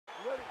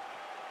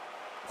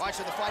All right,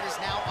 so the fight is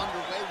now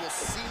underway. We'll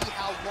see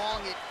how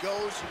long it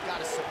goes. You've got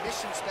a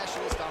submission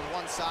specialist on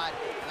one side,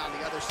 and on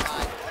the other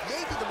side,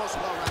 maybe the most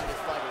well-rounded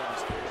fighter in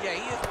this field. Yeah,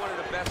 he is one of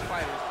the best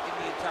fighters in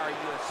the entire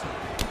UFC.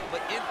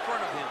 But in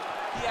front of him,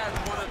 he has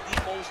one of the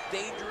most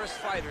dangerous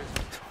fighters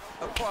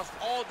across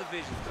all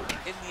divisions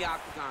in the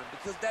octagon,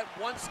 because that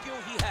one skill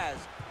he has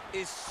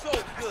is so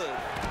good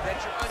that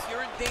you're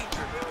in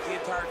danger the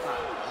entire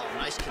time. Oh,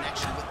 nice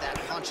connection with that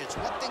punch. It's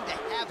one thing to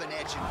have an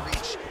edge in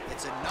reach.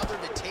 It's another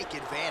to take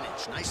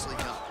advantage. Nicely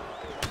done.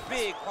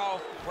 Big,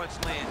 powerful punch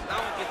lands. Now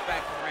he gets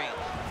back to range.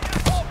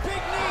 Oh, big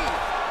knee!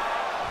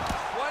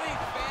 What a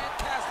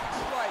fantastic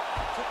strike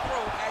to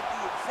throw at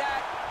the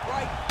exact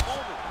right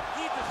moment.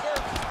 He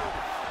deserves this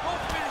moment. Go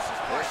finish his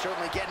fight. They're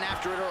certainly getting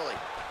after it early.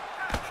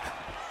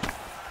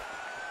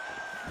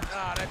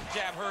 Ah, that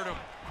jab hurt him.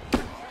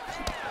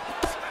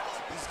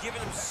 He's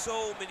giving him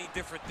so many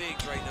different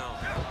things right now.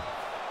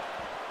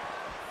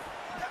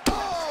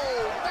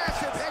 Oh,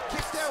 massive head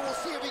kick there. We'll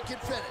see if he can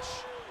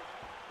finish.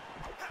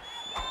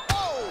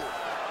 Oh!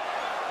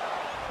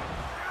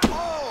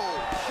 Oh,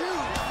 huge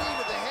knee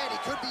to the head. He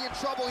could be in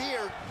trouble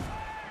here.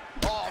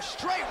 Oh,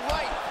 straight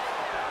right.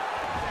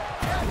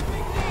 Yeah,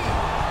 big knee.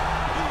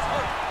 He's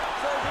hurt.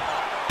 Serve him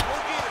up. Go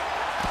get him.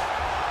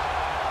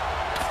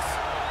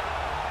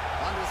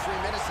 Under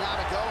 3 minutes now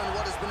to go in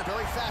what has been a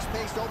very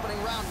fast-paced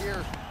opening round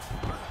here.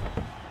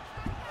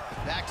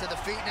 Back to the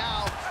feet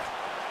now.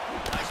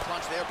 Nice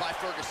punch there by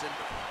Ferguson.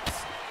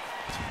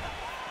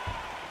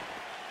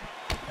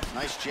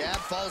 Nice jab,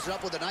 follows it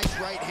up with a nice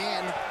right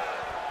hand.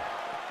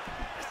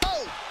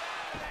 Oh!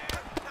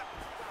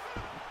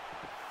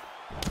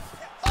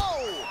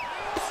 Oh!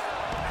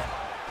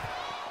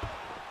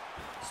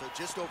 So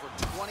just over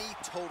 20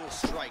 total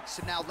strikes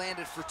have now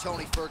landed for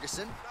Tony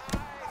Ferguson.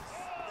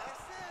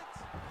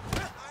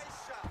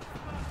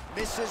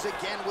 Misses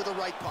again with a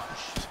right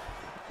punch.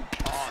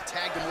 Oh,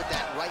 tagged him with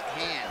that right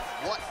hand.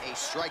 What a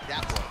strike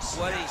that was.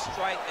 What a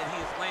strike that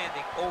he is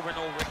landing over and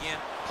over again.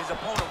 His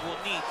opponent will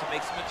need to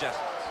make some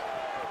adjustments.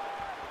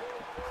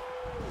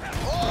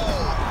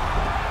 Oh!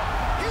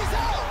 He's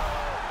out!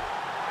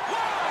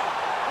 Wow!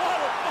 What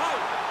a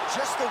fight!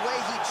 Just the way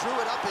he drew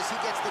it up as he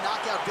gets the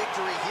knockout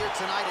victory here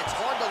tonight. It's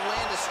hard to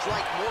land a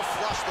strike more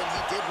flush than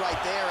he did right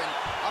there, and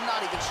I'm not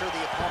even sure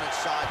the opponent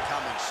saw it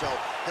coming. So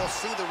he'll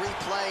see the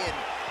replay and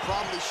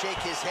probably shake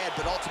his head,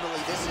 but ultimately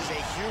this is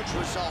a huge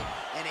result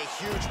and a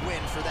huge win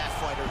for that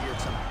fighter here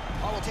tonight.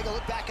 Oh, we'll take a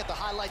look back at the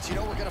highlights. You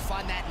know we're going to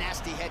find that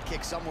nasty head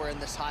kick somewhere in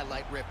this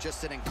highlight rip.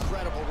 Just an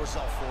incredible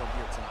result for him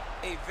here tonight.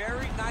 A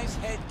very nice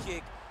head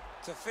kick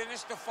to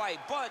finish the fight,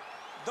 but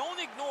don't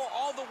ignore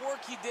all the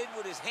work he did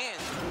with his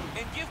hands,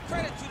 and give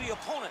credit to the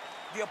opponent.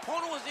 The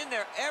opponent was in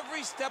there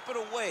every step of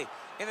the way,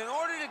 and in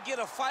order to get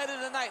a fight of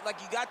the night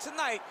like you got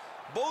tonight,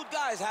 both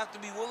guys have to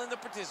be willing to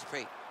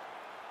participate.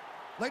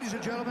 Ladies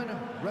and gentlemen,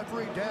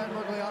 referee Dan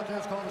Mergliata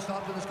has called a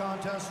stop to this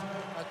contest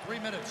at 3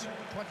 minutes,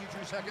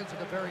 22 seconds of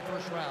the very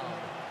first round.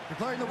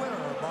 Declaring the winner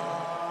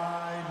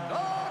by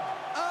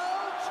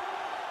knockout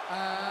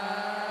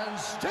and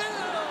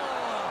still